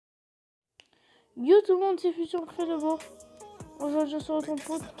Yo tout le monde, c'est FuZion Fais Le Beau. Aujourd'hui, on se retrouve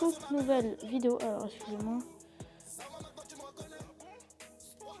pour toute nouvelle vidéo. Alors, excusez-moi.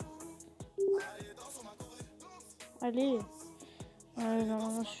 Allez.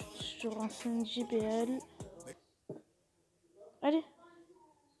 Normalement, je suis sur un 5 JBL. Allez.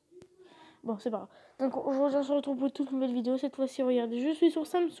 Bon, c'est pas grave. Donc, aujourd'hui, on se retrouve pour toute nouvelle vidéo. Cette fois-ci, regardez, je suis sur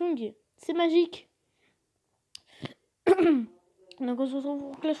Samsung. C'est magique. Donc, on se retrouve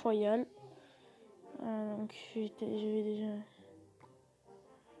pour Clash Royale. Donc, je vais déjà...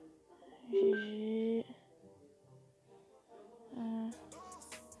 GG.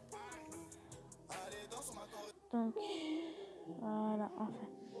 Donc, voilà, enfin.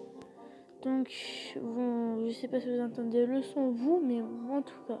 Donc, bon, je sais pas si vous entendez le son, vous, mais moi, en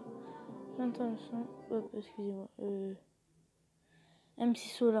tout cas, j'entends le son. Hop, excusez-moi. MC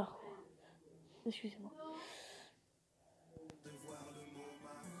Solar. Excusez-moi.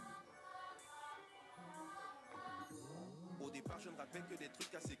 Au départ, je ne rappelle que des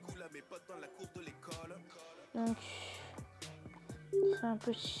trucs assez cool à mes potes dans la cour de l'école. Donc, c'est un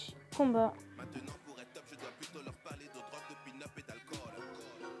petit combat. Maintenant, pour être top, je dois plutôt leur parler de drogue, de pin-up et d'alcool.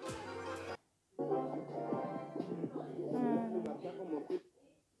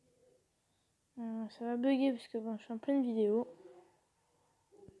 Ça va bugger parce que bon, je suis en pleine vidéo.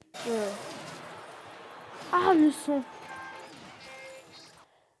 Ah, le son.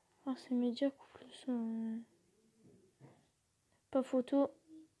 Ah, c'est média coupe le son. Pas photo.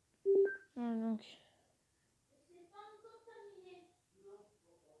 Donc.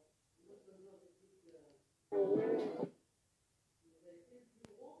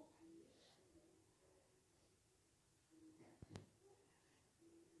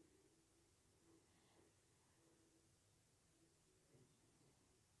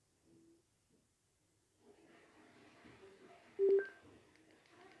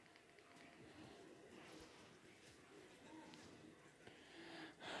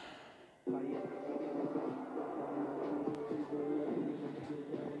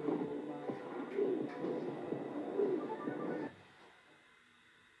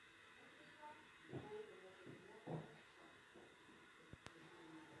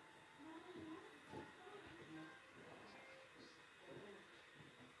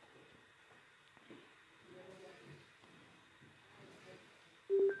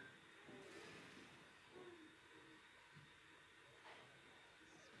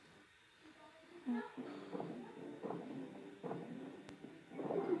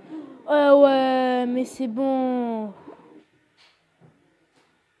 Ouais, mais c'est bon.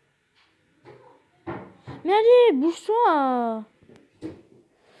 Mais allez, bouge-toi.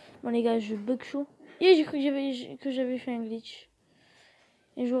 Bon les gars, je bug chaud. Et j'ai cru que j'avais fait un glitch.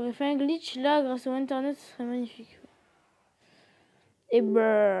 Et j'aurais fait un glitch là grâce au internet, ce serait magnifique. Et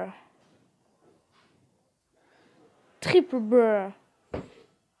brrr. Triple brrr.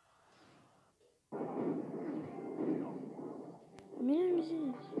 Mais la musique.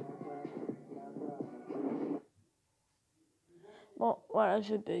 Bon, voilà,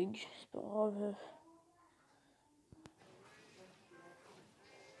 je bug. C'est pas grave.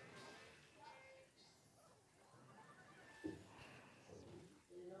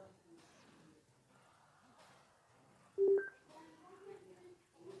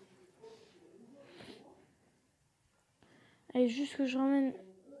 Allez, juste que je ramène.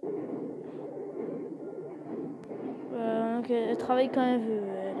 Donc, elle travaille quand elle veut.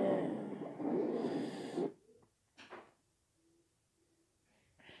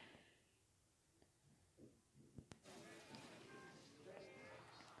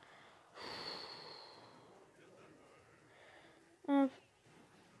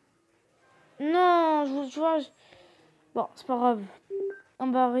 Non, tu vois. Bon, c'est pas grave. On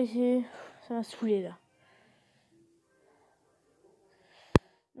va arrêter. Ça m'a saoulé là.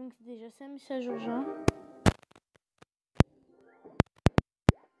 Donc, déjà, c'est un message urgent.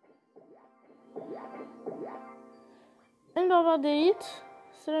 Une barbe d'élite,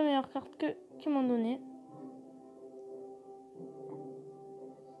 c'est la meilleure carte qu'ils m'ont donnée.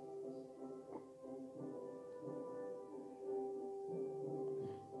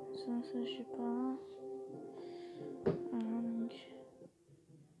 Ça, je sais pas.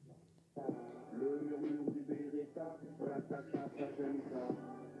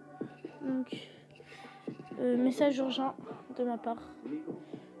 Donc, message urgent de ma part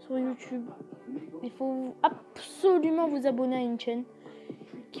sur YouTube. Il faut absolument vous abonner à une chaîne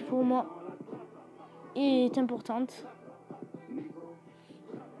qui pour moi est importante.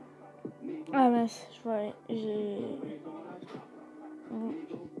 Ah mince, je vois,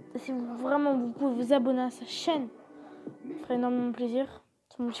 si vous, vraiment vous pouvez vous abonner à sa chaîne, ça ferait énormément plaisir.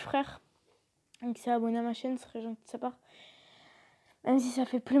 C'est mon petit frère. Donc c'est abonné à ma chaîne, ce serait gentil de sa part. Même si ça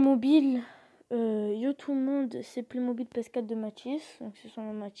fait Playmobil. Yo tout le monde, c'est Playmobil PS4 de Mathis. Donc c'est son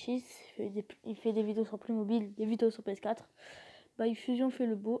nom Mathis. Il fait des vidéos sur Playmobil, des vidéos sur PS4. By FuZion Fais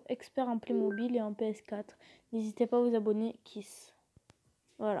Le Beau, expert en Playmobil et en PS4. N'hésitez pas à vous abonner, kiss.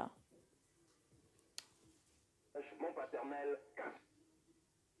 Voilà.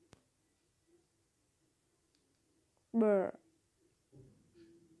 Brr.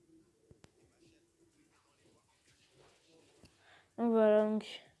 Donc voilà, donc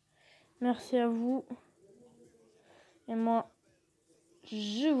merci à vous. Et moi,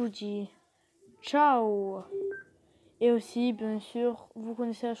 je vous dis ciao. Et aussi, bien sûr, vous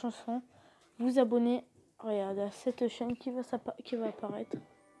connaissez la chanson. Vous abonnez, regardez, à cette chaîne qui va apparaître.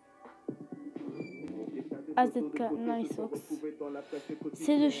 AZK Niceox.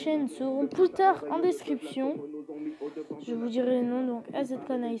 Ces deux chaînes seront plus tard en description. Je vous dirai le nom, donc AZK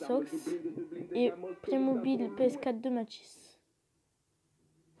Niceox et Playmobil PS4 de Mathis.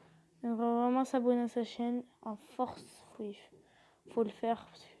 On va vraiment s'abonner à sa chaîne en force. Oui, faut le faire.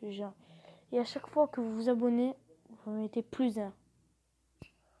 Parce que et à chaque fois que vous vous abonnez, vous mettez +1.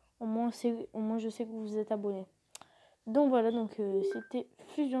 Au moins je sais que vous vous êtes abonné. Donc voilà, donc c'était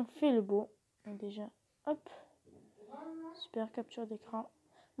FuZion Fais Le Beau. Donc déjà, hop. Super capture d'écran.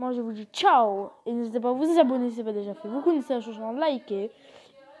 Moi je vous dis ciao. Et n'hésitez pas à vous abonner si ce n'est pas déjà fait. Vous connaissez la chanson, likez.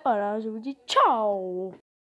 Voilà, je vous dis ciao.